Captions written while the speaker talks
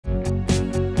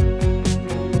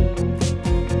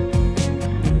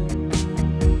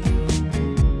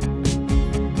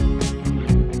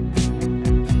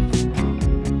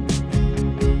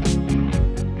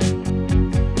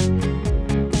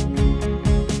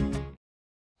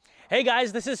Hey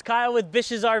guys, this is Kyle with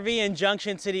BISH'S RV in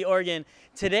Junction City, Oregon.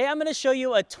 Today I'm going to show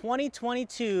you a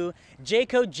 2022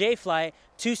 Jayco Jay Flight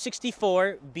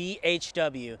 264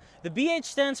 BHW. The BH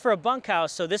stands for a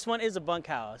bunkhouse, so this one is a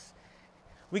bunkhouse.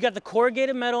 We got the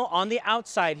corrugated metal on the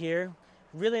outside here.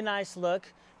 Really nice look.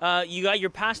 You got your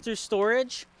pass-through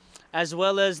storage as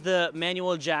well as the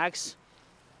manual jacks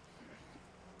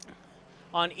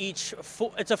on each.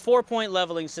 It's a 4-point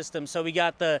leveling system, so we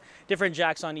got the different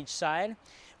jacks on each side.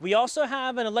 We also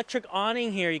have an electric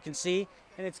awning here, you can see,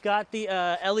 and it's got the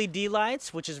LED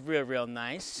lights, which is real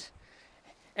nice.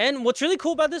 And what's really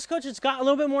cool about this coach, it's got a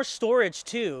little bit more storage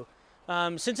too.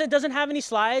 Since it doesn't have any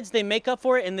slides, they make up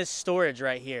for it in this storage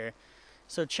right here.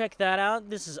 So check that out.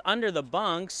 This is under the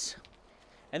bunks.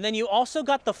 And then you also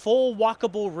got the full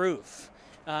walkable roof.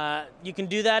 You can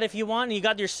do that if you want. And you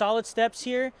got your solid steps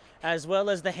here, as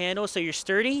well as the handle, so you're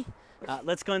sturdy.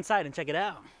 Let's go inside and check it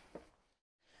out.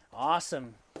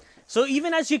 Awesome. So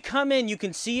even as you come in, you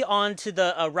can see onto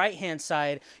the right-hand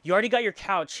side, you already got your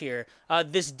couch here.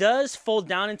 This does fold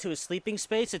down into a sleeping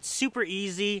space. It's super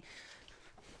easy.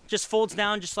 Just folds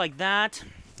down just like that.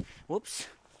 Whoops,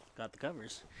 got the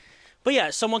covers. But yeah,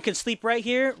 someone can sleep right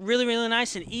here. Really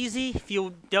nice and easy. If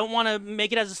you don't want to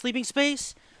make it as a sleeping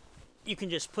space, you can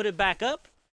just put it back up.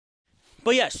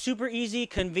 But yeah, super easy,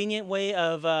 convenient way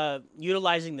of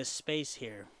utilizing this space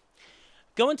here.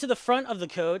 Going to the front of the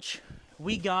coach,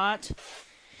 we got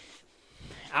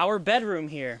our bedroom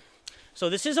here. So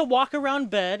this is a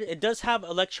walk-around bed. It does have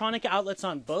electronic outlets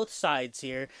on both sides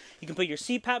here. You can put your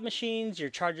CPAP machines, your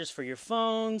chargers for your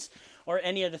phones, or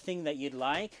any other thing that you'd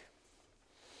like.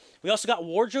 We also got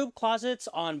wardrobe closets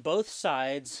on both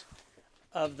sides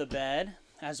of the bed,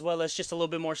 as well as just a little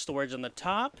bit more storage on the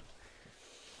top.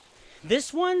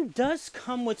 This one does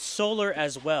come with solar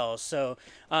as well, so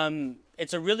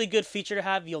it's a really good feature to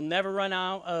have. You'll never run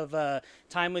out of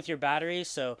time with your batteries,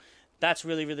 so that's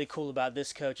really cool about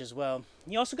this coach as well.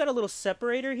 You also got a little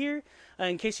separator here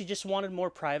in case you just wanted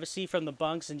more privacy from the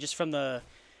bunks and just from the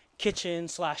kitchen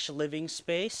 / living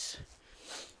space.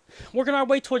 Working our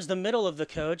way towards the middle of the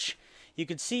coach, you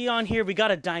can see on here we got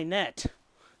a dinette.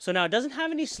 So now it doesn't have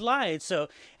any slides, so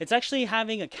it's actually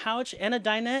having a couch and a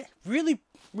dinette. Really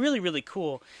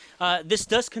cool. This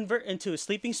does convert into a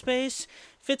sleeping space.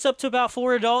 Fits up to about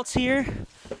 4 adults here.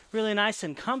 Really nice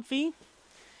and comfy.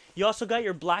 You also got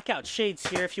your blackout shades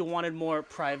here if you wanted more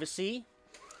privacy.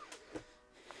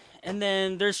 And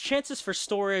then there's chances for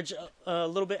storage a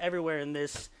little bit everywhere in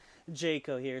this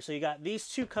Jayco here. So you got these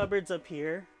 2 cupboards up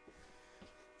here.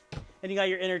 And you got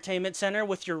your entertainment center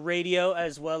with your radio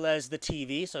as well as the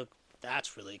TV. So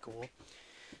that's really cool.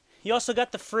 You also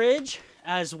got the fridge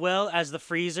as well as the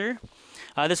freezer.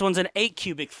 This one's an 8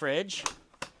 cubic fridge.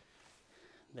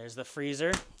 There's the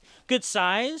freezer. Good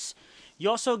size. You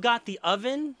also got the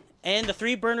oven and the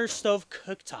 3-burner stove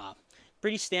cooktop.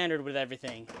 Pretty standard with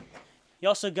everything. You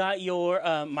also got your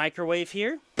microwave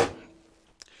here.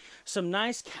 Some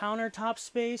nice countertop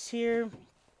space here,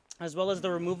 as well as the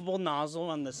removable nozzle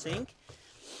on the sink.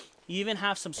 You even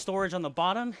have some storage on the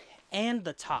bottom and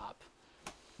the top.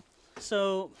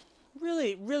 So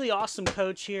really awesome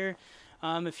coach here.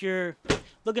 If you're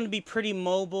looking to be pretty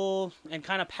mobile and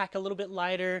kind of pack a little bit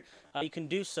lighter, you can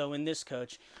do so in this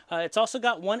coach. It's also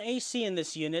got 1 AC in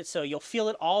this unit, so you'll feel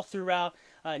it all throughout,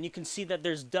 and you can see that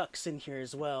there's ducts in here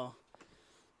as well.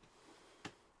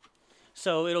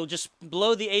 So it'll just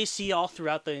blow the AC all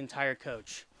throughout the entire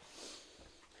coach.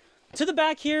 To the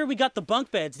back here, we got the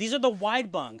bunk beds. These are the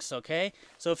wide bunks, okay?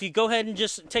 So if you go ahead and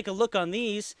just take a look on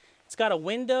these, it's got a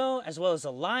window as well as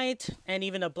a light and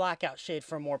even a blackout shade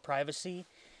for more privacy.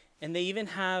 And they even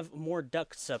have more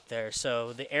ducts up there,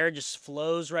 so the air just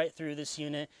flows right through this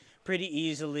unit pretty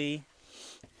easily.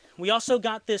 We also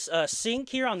got this sink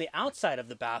here on the outside of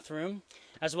the bathroom,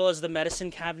 as well as the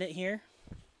medicine cabinet here,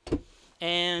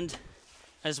 and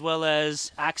as well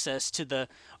as access to the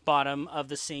bottom of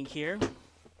the sink here.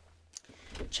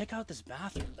 Check out this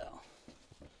bathroom though.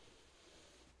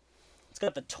 It's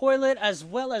got the toilet as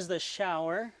well as the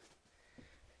shower.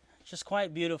 Just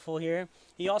quite beautiful here.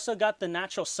 You also got the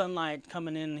natural sunlight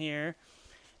coming in here.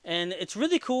 And it's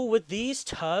really cool with these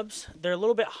tubs. They're a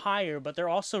little bit higher, but they're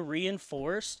also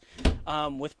reinforced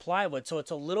with plywood, so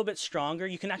it's a little bit stronger.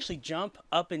 You can actually jump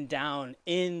up and down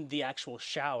in the actual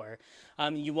shower.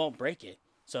 You won't break it.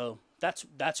 So that's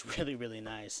really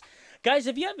nice. Guys,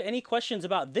 if you have any questions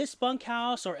about this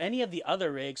bunkhouse or any of the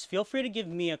other rigs, feel free to give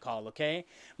me a call, okay?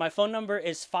 My phone number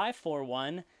is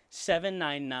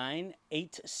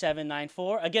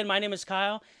 541-799-8794. Again, my name is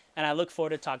Kyle, and I look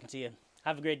forward to talking to you.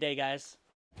 Have a great day, guys.